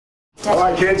said. All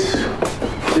right, kids.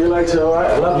 See you later, all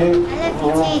right? I love you. I love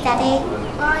you too, Daddy.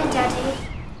 Bye, Daddy.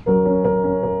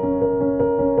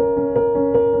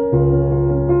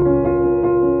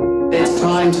 It's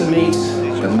time to meet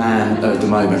the man of the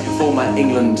moment. Former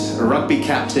England rugby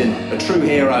captain, a true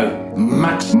hero,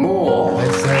 Max Moore.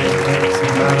 They say it's a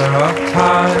matter of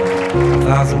time,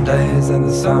 1,000 days and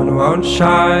the sun won't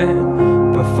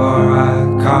shine before I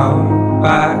come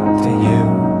back to you.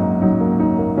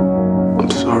 I'm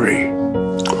sorry.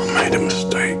 I made a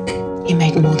mistake. You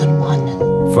made more than one.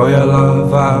 For your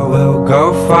love I will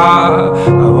go far,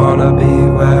 I wanna be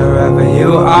wherever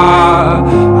you are.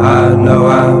 I know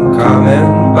I'm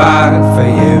coming back for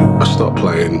you. I stopped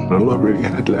playing. All I really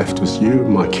had left was you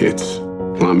and my kids.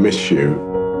 And I miss you.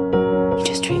 You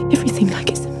just treat everything like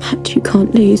it's a match you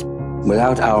can't lose.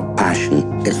 Without our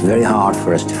passion, it's very hard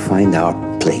for us to find our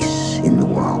place in the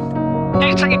world.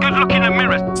 You take a good look in the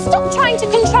mirror. Stop trying to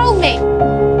control me!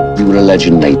 You were a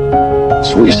legend, mate.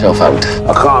 Sort yourself out.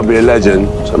 I can't be a legend,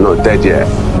 so I'm not dead yet.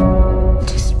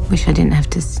 Just wish I didn't have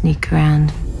to sneak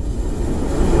around.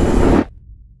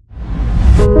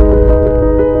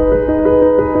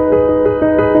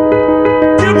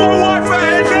 Give my wife a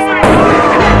heads up!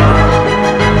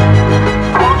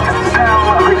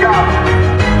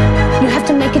 You have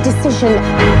to make a decision.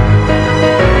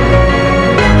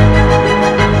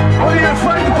 Are you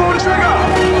afraid to pull the trigger?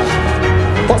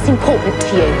 What's important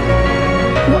to you?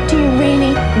 What do you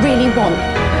really, really want?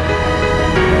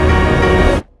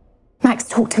 Max,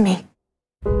 talk to me.